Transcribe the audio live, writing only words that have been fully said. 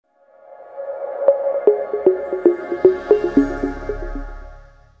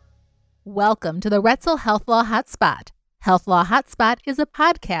Welcome to the Retzel Health Law Hotspot. Health Law Hotspot is a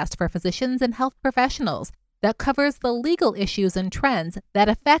podcast for physicians and health professionals that covers the legal issues and trends that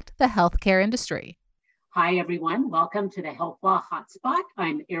affect the healthcare industry. Hi, everyone. Welcome to the Health Law Hotspot.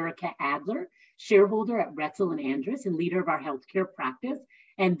 I'm Erica Adler, shareholder at Retzel and Andrus and leader of our healthcare practice.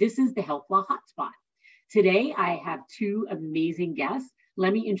 And this is the Health Law Hotspot. Today, I have two amazing guests.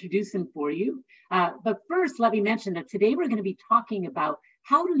 Let me introduce them for you. But first, let me mention that today we're going to be talking about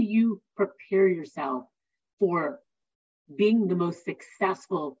how do you prepare yourself for being the most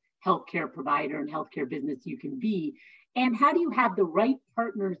successful healthcare provider and healthcare business you can be? And how do you have the right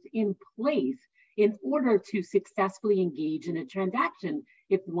partners in place in order to successfully engage in a transaction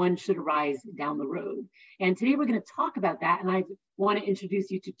if one should arise down the road? And today we're going to talk about that. And I want to introduce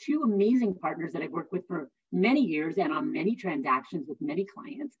you to two amazing partners that I've worked with for many years and on many transactions with many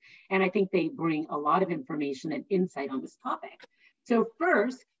clients. And I think they bring a lot of information and insight on this topic. So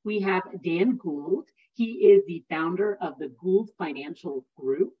first, we have Dan Gould. He is the founder of the Gould Financial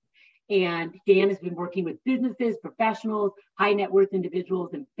Group. And Dan has been working with businesses, professionals, high net worth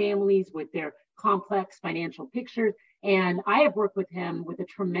individuals, and families with their complex financial pictures. And I have worked with him with a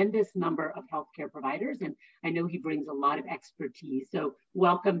tremendous number of healthcare providers, and I know he brings a lot of expertise. So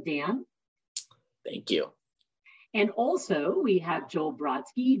welcome, Dan. Thank you. And also we have Joel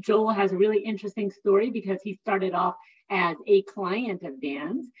Brodsky. Joel has a really interesting story because he started off as a client of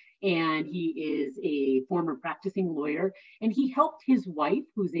Dan's, and he is a former practicing lawyer, and he helped his wife,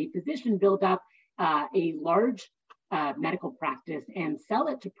 who's a physician, build up a large medical practice and sell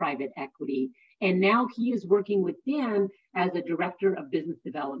it to private equity. And now he is working with Dan as a director of business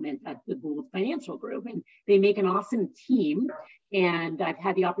development at the Gould Financial Group. And they make an awesome team. And I've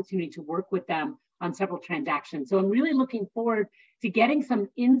had the opportunity to work with them on several transactions. So I'm really looking forward to getting some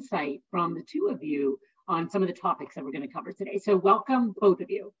insight from the two of you on some of the topics that we're going to cover today. So welcome, both of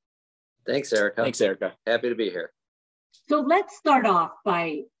you. Thanks, Erica. Thanks, Erica. Happy to be here. So let's start off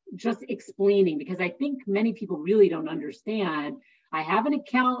by just explaining, because I think many people really don't understand. I have an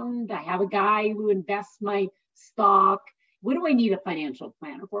accountant, I have a guy who invests my stock. What do I need a financial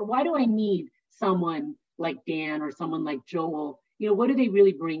planner for? Why do I need someone like Dan or someone like Joel? You know, what do they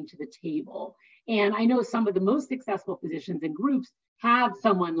really bring to the table? And I know some of the most successful physicians and groups have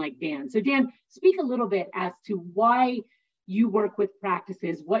someone like Dan. So Dan, speak a little bit as to why you work with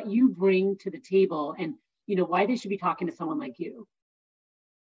practices, what you bring to the table, and why they should be talking to someone like you.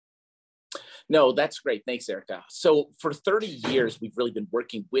 No, that's great. Thanks, Erica. So for 30 years, we've really been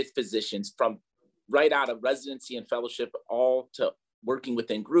working with physicians from right out of residency and fellowship, all to working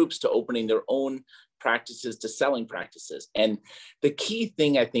within groups, to opening their own practices, to selling practices. And the key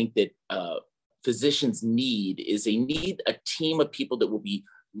thing I think that physicians need is they need a team of people that will be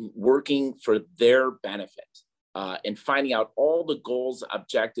working for their benefit and finding out all the goals,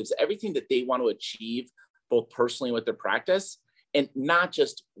 objectives, everything that they want to achieve, both personally with their practice, and not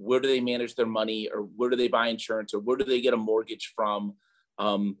just where do they manage their money or where do they buy insurance or where do they get a mortgage from,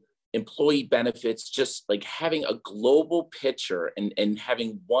 employee benefits, just like having a global picture and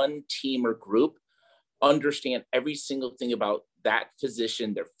having one team or group understand every single thing about that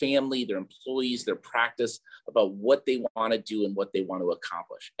physician, their family, their employees, their practice, about what they want to do and what they want to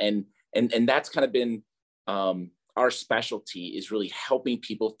accomplish. And that's kind of been our specialty, is really helping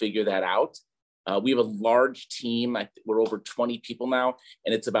people figure that out. We have a large team. We're over 20 people now,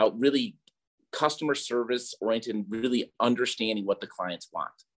 and it's about really customer service oriented and really understanding what the clients want.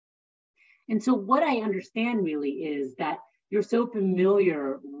 And so what I understand really is that you're so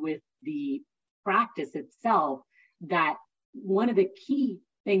familiar with the practice itself that one of the key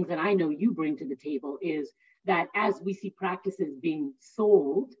things that I know you bring to the table is that as we see practices being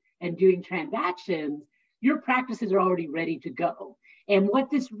sold and doing transactions, your practices are already ready to go. And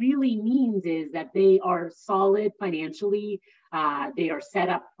what this really means is that they are solid financially, they are set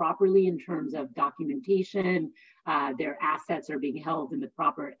up properly in terms of documentation, their assets are being held in the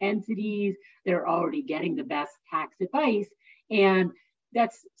proper entities, they're already getting the best tax advice. And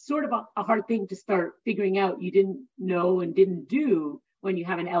that's sort of a hard thing to start figuring out you didn't know and didn't do when you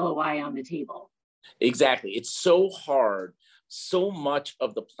have an LOI on the table. Exactly. It's so hard. So much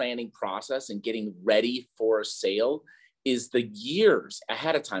of the planning process and getting ready for a sale is the years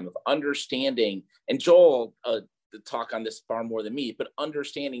ahead of time of understanding, and Joel talk on this far more than me, but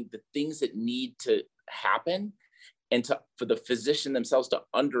understanding the things that need to happen and for the physician themselves to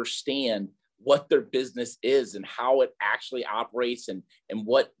understand what their business is and how it actually operates and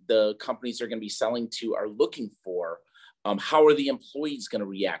what the companies they're going to be selling to are looking for. How are the employees going to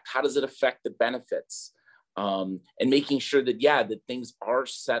react? How does it affect the benefits? And making sure that, that things are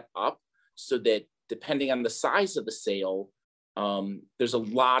set up so that depending on the size of the sale, There's a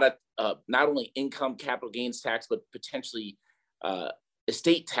lot of not only income capital gains tax, but potentially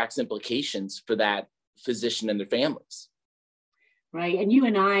estate tax implications for that physician and their families. Right. And you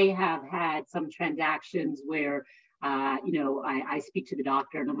and I have had some transactions where, I speak to the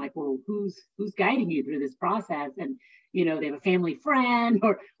doctor and I'm like, well, who's guiding you through this process? And, they have a family friend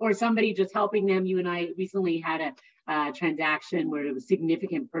or somebody just helping them. You and I recently had a transaction where it was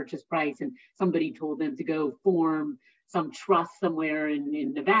significant purchase price and somebody told them to go form some trust somewhere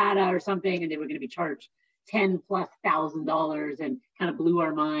in Nevada or something, and they were going to be charged $10,000+ and kind of blew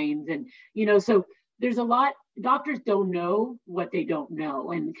our minds. And, so there's a lot, doctors don't know what they don't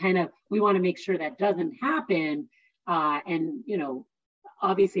know. And kind of, we want to make sure that doesn't happen. And,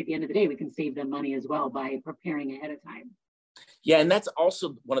 obviously at the end of the day, we can save them money as well by preparing ahead of time. Yeah. And that's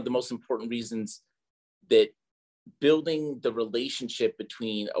also one of the most important reasons that building the relationship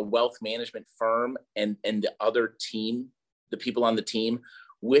between a wealth management firm and the other team, the people on the team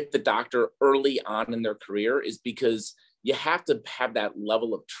with the doctor early on in their career is because you have to have that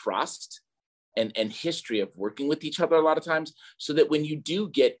level of trust and history of working with each other a lot of times, so that when you do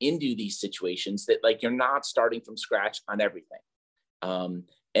get into these situations that like you're not starting from scratch on everything.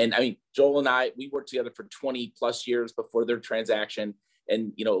 And I mean, Joel and I, we worked together for 20+ years before their transaction.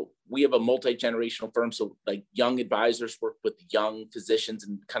 And, we have a multi-generational firm. So like young advisors work with young physicians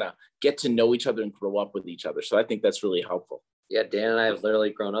and kind of get to know each other and grow up with each other. So I think that's really helpful. Yeah, Dan and I have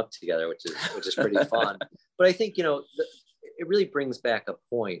literally grown up together, which is pretty fun. But I think, it really brings back a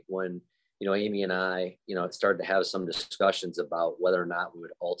point when, Amy and I, started to have some discussions about whether or not we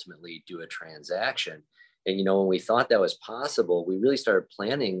would ultimately do a transaction. And, when we thought that was possible, we really started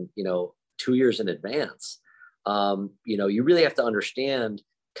planning, 2 years in advance. You really have to understand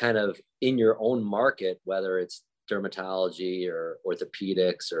kind of in your own market, whether it's dermatology or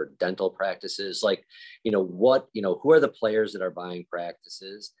orthopedics or dental practices, like, who are the players that are buying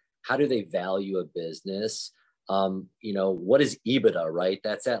practices? How do they value a business? What is EBITDA, right?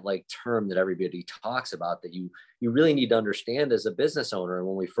 That's that like term that everybody talks about that you really need to understand as a business owner. And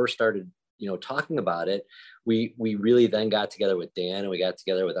when we first started, talking about it, we really then got together with Dan and we got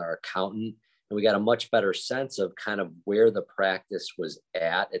together with our accountant, and we got a much better sense of kind of where the practice was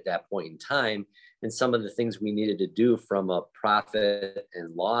at that point in time, and some of the things we needed to do from a profit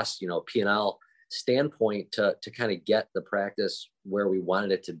and loss, P&L standpoint to kind of get the practice where we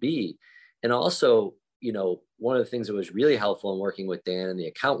wanted it to be. And also, one of the things that was really helpful in working with Dan and the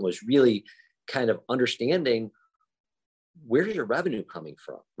accountant was really kind of understanding, where's your revenue coming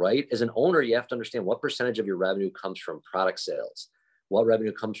from, right? As an owner, you have to understand what percentage of your revenue comes from product sales, what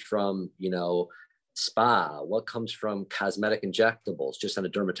revenue comes from, spa, what comes from cosmetic injectables, just on a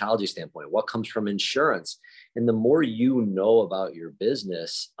dermatology standpoint, what comes from insurance. And the more you know about your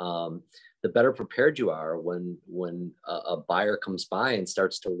business, the better prepared you are when a buyer comes by and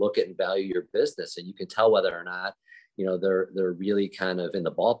starts to look at and value your business. And you can tell whether or not, they're really kind of in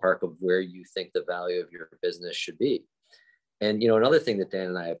the ballpark of where you think the value of your business should be. And, another thing that Dan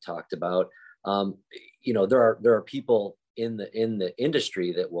and I have talked about, there are people in the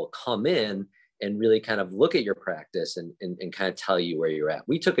industry that will come in and really kind of look at your practice and kind of tell you where you're at.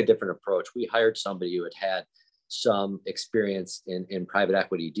 We took a different approach. We hired somebody who had some experience in private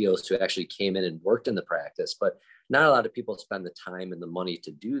equity deals who actually came in and worked in the practice, but not a lot of people spend the time and the money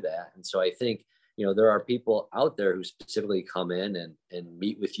to do that. And so I think, there are people out there who specifically come in and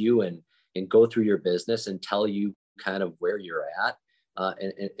meet with you and go through your business and tell you kind of where you're at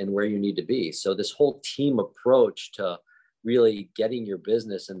and where you need to be. So this whole team approach to really getting your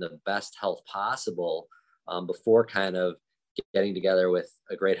business in the best health possible before kind of getting together with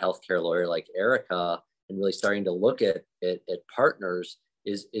a great healthcare lawyer like Erica and really starting to look at partners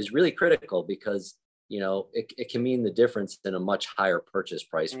is really critical, because, it can mean the difference in a much higher purchase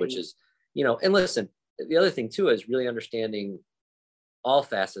price, which is, and listen, the other thing too is really understanding all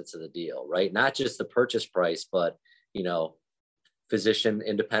facets of the deal, right? Not just the purchase price, but, physician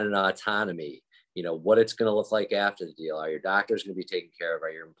independent autonomy, what it's going to look like after the deal. Are your doctors going to be taken care of?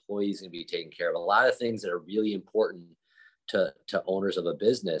 Are your employees going to be taken care of? A lot of things that are really important to owners of a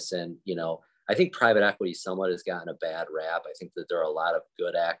business. And, I think private equity somewhat has gotten a bad rap. I think that there are a lot of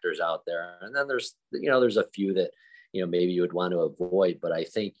good actors out there. And then there's a few that, maybe you would want to avoid. But I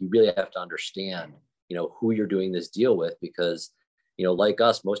think you really have to understand, who you're doing this deal with, because, like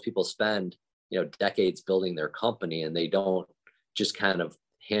us, most people spend, decades building their company, and they don't just kind of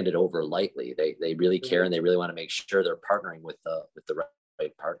hand it over lightly. They really care, and they really want to make sure they're partnering with the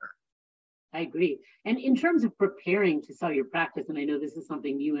right partner. I agree. And in terms of preparing to sell your practice, and I know this is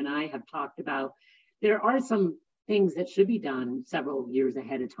something you and I have talked about, there are some things that should be done several years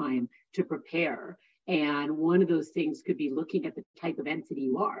ahead of time to prepare. And one of those things could be looking at the type of entity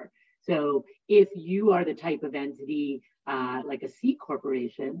you are. So if you are the type of entity like a C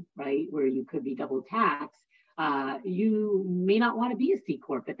corporation, right, where you could be double taxed, you may not want to be a C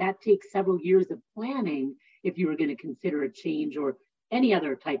corp, but that takes several years of planning if you were going to consider a change or any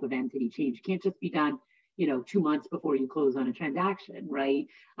other type of entity change. It can't just be done, 2 months before you close on a transaction, right?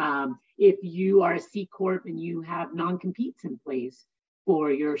 If you are a C corp and you have non-competes in place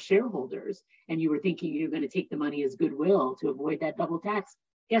for your shareholders, and you were thinking you're going to take the money as goodwill to avoid that double tax,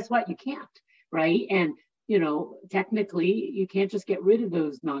 guess what? You can't, right? And technically, you can't just get rid of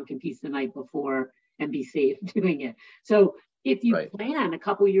those non-competes the night before and be safe doing it. So if you plan a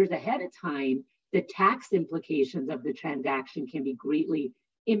couple years ahead of time, the tax implications of the transaction can be greatly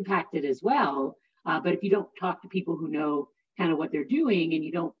impacted as well. But if you don't talk to people who know kind of what they're doing and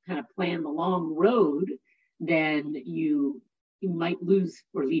you don't kind of plan the long road, then you might lose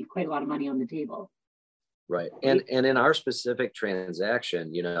or leave quite a lot of money on the table. Right. And in our specific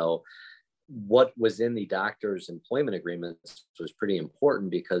transaction, what was in the doctor's employment agreements was pretty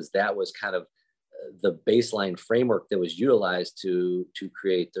important, because that was kind of the baseline framework that was utilized to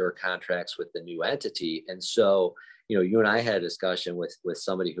create their contracts with the new entity. And so, you and I had a discussion with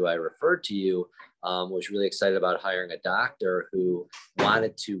somebody who I referred to you, was really excited about hiring a doctor who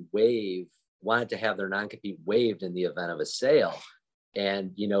wanted to have their non-compete waived in the event of a sale.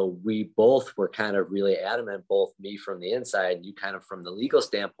 And, we both were kind of really adamant, both me from the inside and you kind of from the legal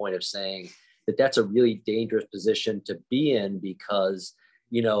standpoint, of saying that that's a really dangerous position to be in, because,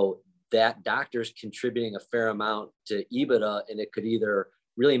 that doctor's contributing a fair amount to EBITDA, and it could either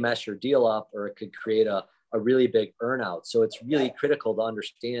really mess your deal up or it could create a really big earnout. So it's really critical to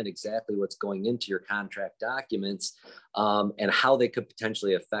understand exactly what's going into your contract documents, and how they could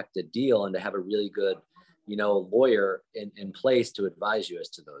potentially affect a deal, and to have a really good, lawyer in place to advise you as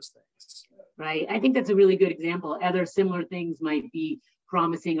to those things. Right. I think that's a really good example. Other similar things might be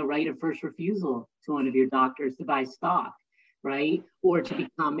promising a right of first refusal to one of your doctors to buy stock, right? Or to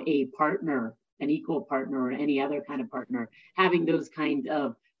become a partner, an equal partner, or any other kind of partner. Having those kind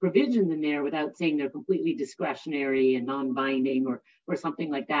of provisions in there without saying they're completely discretionary and non-binding or something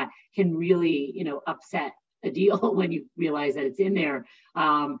like that can really, upset a deal when you realize that it's in there.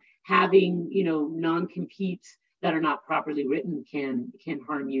 Having, non-competes that are not properly written can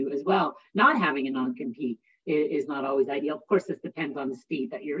harm you as well. Not having a non-compete is not always ideal. Of course, this depends on the state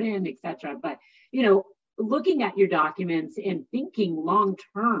that you're in, et cetera. But, looking at your documents and thinking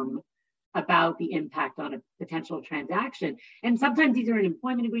long-term about the impact on a potential transaction. And sometimes these are in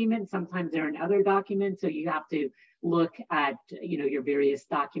employment agreements, sometimes they're in other documents. So you have to look at, your various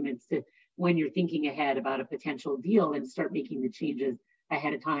documents to, when you're thinking ahead about a potential deal, and start making the changes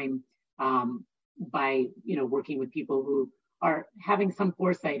ahead of time by, working with people who are having some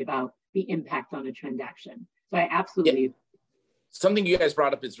foresight about the impact on a transaction. So I absolutely. Yeah. Something you guys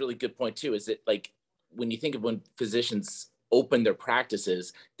brought up is a really good point too, is that like, when you think of when physicians open their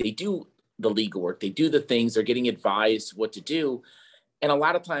practices, they do the legal work, they do the things, they're getting advised what to do. And a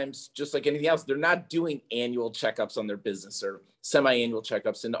lot of times, just like anything else, they're not doing annual checkups on their business or semi-annual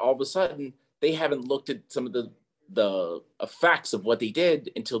checkups. And all of a sudden, they haven't looked at some of the effects of what they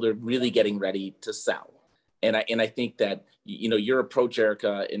did until they're really getting ready to sell. And I think that, your approach,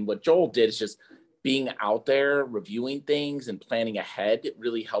 Erica, and what Joel did is just being out there, reviewing things and planning ahead. It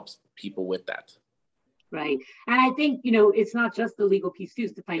really helps people with that. Right. And I think, it's not just the legal piece too,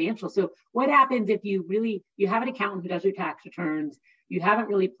 it's the financial. So what happens if you have an accountant who does your tax returns, you haven't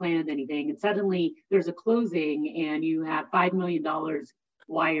really planned anything, and suddenly there's a closing and you have $5 million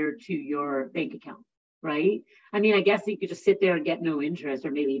wired to your bank account, right? I mean, I guess you could just sit there and get no interest,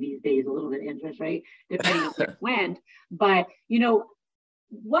 or maybe these days a little bit of interest, right? Depending on where it went. But,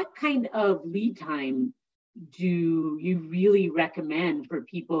 what kind of lead time do you really recommend for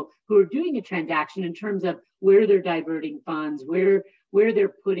people who are doing a transaction in terms of where they're diverting funds, where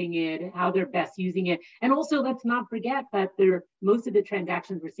they're putting it, how they're best using it? And also, let's not forget that most of the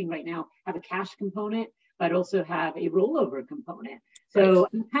transactions we're seeing right now have a cash component, but also have a rollover component. So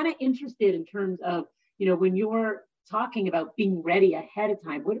I'm kind of interested in terms of, when you're talking about being ready ahead of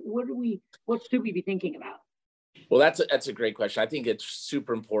time, what should we be thinking about? Well, that's a great question. I think it's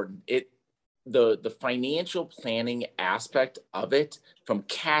super important. The financial planning aspect of it, from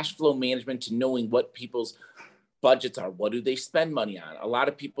cash flow management to knowing what people's budgets are, what do they spend money on? A lot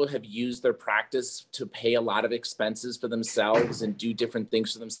of people have used their practice to pay a lot of expenses for themselves and do different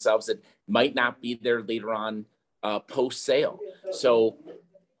things for themselves that might not be there later on post-sale. So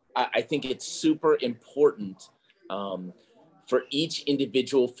I think it's super important for each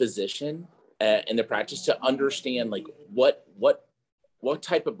individual physician in their practice to understand like what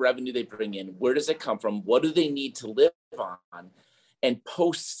type of revenue they bring in, where does it come from, what do they need to live on, and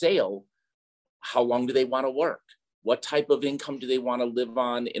post sale, how long do they want to work, what type of income do they want to live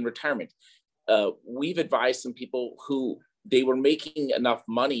on in retirement. We've advised some people who they were making enough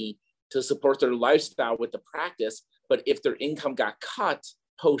money to support their lifestyle with the practice, but if their income got cut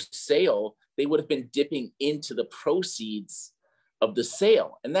post sale, they would have been dipping into the proceeds of the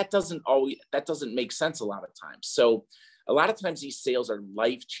sale. And that doesn't make sense a lot of times. So a lot of times these sales are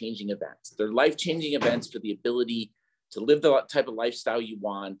life-changing events. They're life-changing events for the ability to live the type of lifestyle you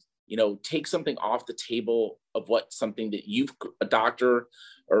want, take something off the table of what something that a doctor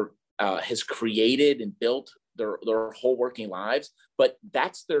or has created and built their whole working lives. But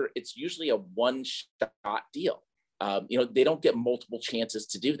it's usually a one-shot deal. They don't get multiple chances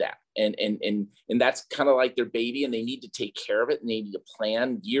to do that. And that's kind of like their baby, and they need to take care of it, and they need to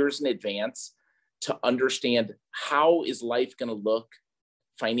plan years in advance to understand how is life going to look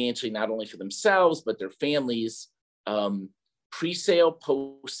financially, not only for themselves, but their families, pre-sale,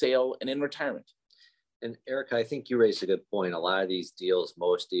 post-sale, and in retirement. And Erica, I think you raised a good point. A lot of these deals,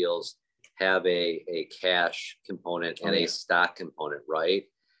 most deals, have a cash component and a stock component, right?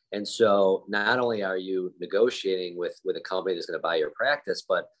 And so not only are you negotiating with a company that's going to buy your practice,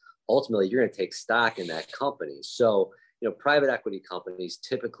 but ultimately you're going to take stock in that company. So, private equity companies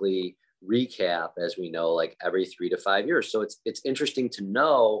typically recap, as we know, like every 3 to 5 years. So it's interesting to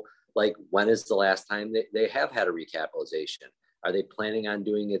know, like, when is the last time they have had a recapitalization? Are they planning on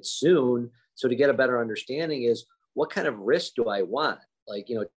doing it soon? So to get a better understanding is, what kind of risk do I want? Like,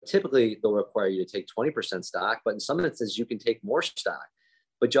 typically they'll require you to take 20% stock, but in some instances you can take more stock.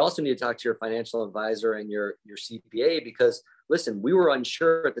 But you also need to talk to your financial advisor and your CPA, because listen, we were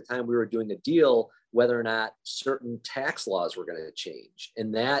unsure at the time we were doing a deal whether or not certain tax laws were going to change.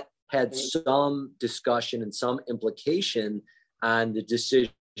 And that had some discussion and some implication on the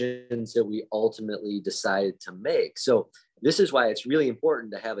decisions that we ultimately decided to make. So this is why it's really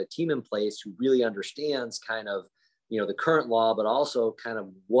important to have a team in place who really understands kind of, the current law, but also kind of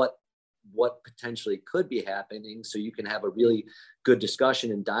what potentially could be happening, so you can have a really good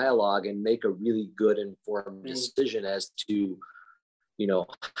discussion and dialogue and make a really good informed decision as to,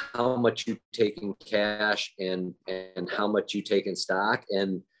 how much you take in cash and how much you take in stock,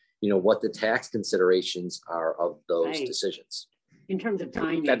 and, what the tax considerations are of those decisions. In terms of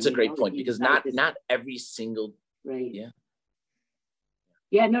timing. That's a great point, because not every single. Right. Yeah.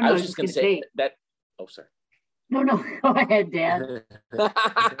 Yeah, no, I was just going to say that. Oh, sorry. No, go ahead, Dan.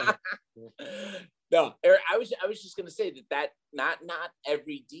 No, Eric, I was just going to say that not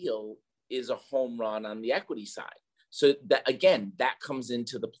every deal is a home run on the equity side. So that, again, that comes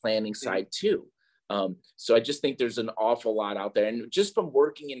into the planning side too. So I just think there's an awful lot out there, and just from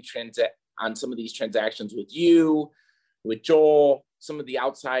working on some of these transactions with you, with Joel, some of the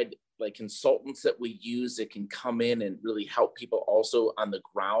outside like consultants that we use that can come in and really help people also on the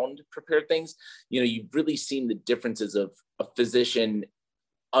ground prepare things. You've really seen the differences of a physician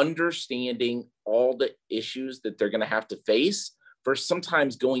understanding all the issues that they're going to have to face for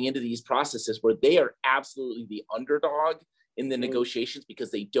sometimes going into these processes where they are absolutely the underdog in the negotiations because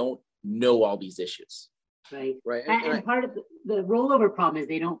they don't know all these issues. Right. And part of the rollover problem is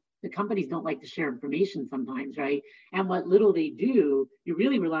the companies don't like to share information sometimes, right? And what little they do, you're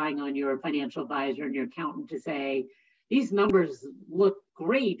really relying on your financial advisor and your accountant to say, these numbers look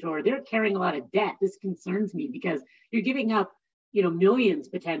great, or they're carrying a lot of debt. This concerns me, because you're giving up, millions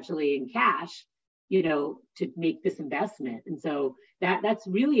potentially in cash, to make this investment. And so that's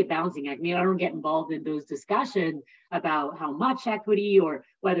really a balancing act. I don't get involved in those discussions about how much equity or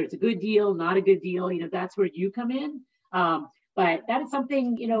whether it's a good deal, not a good deal. That's where you come in. But that is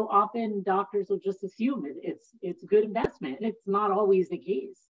something, often doctors will just assume it's a good investment. It's not always the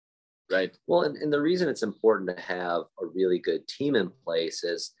case. Right. Well, and the reason it's important to have a really good team in place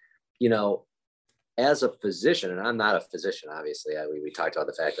is, as a physician, and I'm not a physician, obviously, we talked about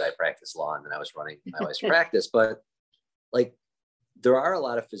the fact that I practice law and then I was running my wife's practice, but like, there are a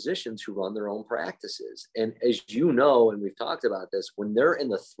lot of physicians who run their own practices. And as you know, and we've talked about this, when they're in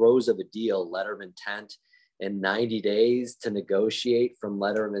the throes of a deal, letter of intent, and 90 days to negotiate from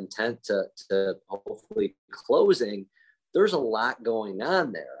letter of intent to hopefully closing, there's a lot going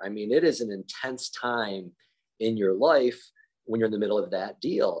on there. It is an intense time in your life when you're in the middle of that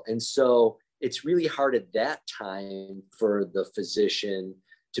deal. And so it's really hard at that time for the physician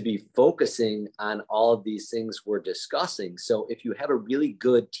to be focusing on all of these things we're discussing. So if you have a really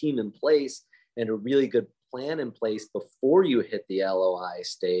good team in place and a really good plan in place before you hit the LOI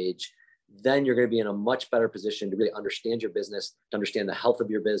stage, then you're going to be in a much better position to really understand your business, to understand the health of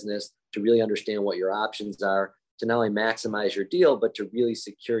your business, to really understand what your options are, to not only maximize your deal, but to really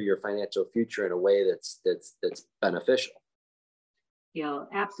secure your financial future in a way that's beneficial.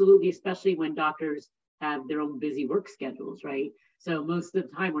 Absolutely, especially when doctors have their own busy work schedules, right? So most of the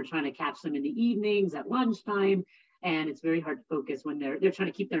time we're trying to catch them in the evenings, at lunchtime, and it's very hard to focus when they're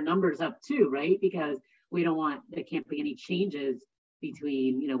trying to keep their numbers up too, right? Because there can't be any changes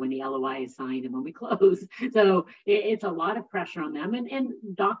between, when the LOI is signed and when we close. So it's a lot of pressure on them. And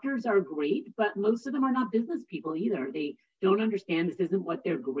doctors are great, but most of them are not business people either. They don't understand this isn't what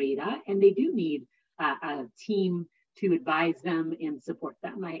they're great at, and they do need a team to advise them and support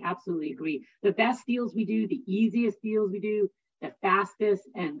them. I absolutely agree. The best deals we do, the easiest deals we do, the fastest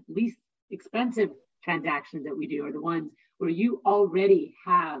and least expensive transactions that we do are the ones where you already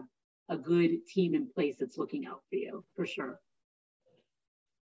have a good team in place that's looking out for you, for sure.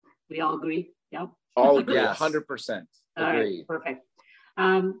 We all agree? Yep. All agree, Yes. 100%. All right, perfect.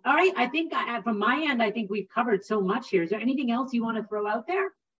 All right, I think from my end, I think we've covered so much here. Is there anything else you want to throw out there?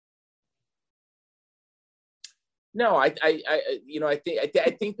 No, I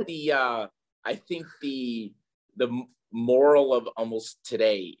think the moral of almost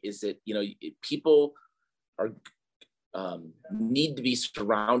today is that people are need to be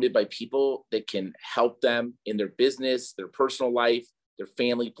surrounded by people that can help them in their business, their personal life, their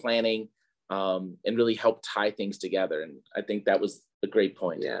family planning, and really help tie things together. And I think that was a great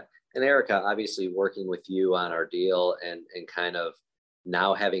point. Yeah. And Erica, obviously working with you on our deal and kind of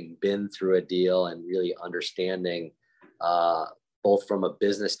now having been through a deal and really understanding both from a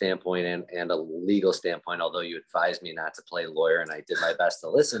business standpoint and a legal standpoint, although you advised me not to play lawyer and I did my best to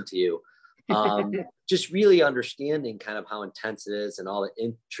listen to you, just really understanding kind of how intense it is and all the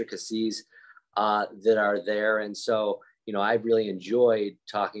intricacies that are there. And so, I've really enjoyed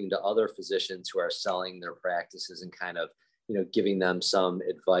talking to other physicians who are selling their practices and kind of, giving them some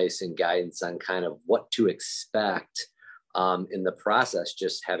advice and guidance on kind of what to expect in the process,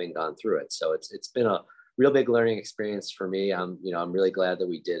 just having gone through it. So it's been a real big learning experience for me. I'm really glad that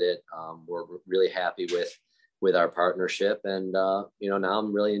we did it. We're really happy with our partnership, and now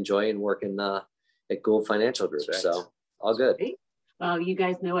I'm really enjoying working at Gould Financial Group. Right. So all good. Great. Well, you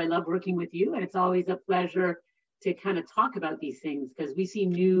guys know I love working with you, and it's always a pleasure to kind of talk about these things because we see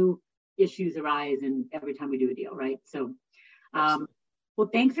new issues arise and every time we do a deal, right? So, well,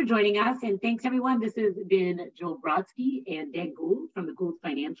 thanks for joining us, and thanks everyone. This has been Joel Brodsky and Dan Gould from the Gould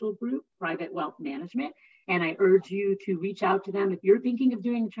Financial Group, Private Wealth Management, and I urge you to reach out to them if you're thinking of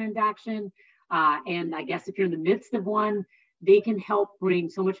doing a transaction, and I guess if you're in the midst of one, they can help bring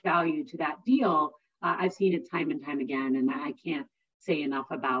so much value to that deal. I've seen it time and time again, and I can't say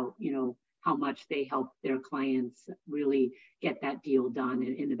enough about, how much they help their clients really get that deal done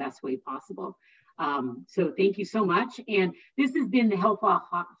in the best way possible. So thank you so much. And this has been the Health Law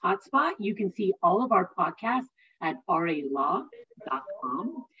Hotspot. You can see all of our podcasts at ralaw.com.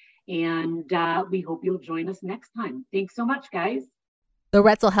 And we hope you'll join us next time. Thanks so much, guys. The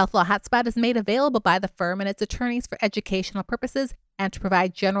Retzel Health Law Hotspot is made available by the firm and its attorneys for educational purposes and to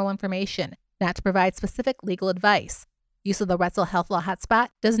provide general information, not to provide specific legal advice. Use of the Retzel Health Law Hotspot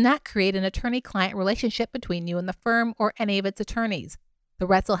does not create an attorney-client relationship between you and the firm or any of its attorneys. The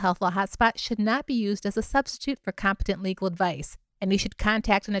Retzel Health Law Hotspot should not be used as a substitute for competent legal advice, and you should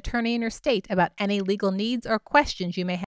contact an attorney in your state about any legal needs or questions you may have.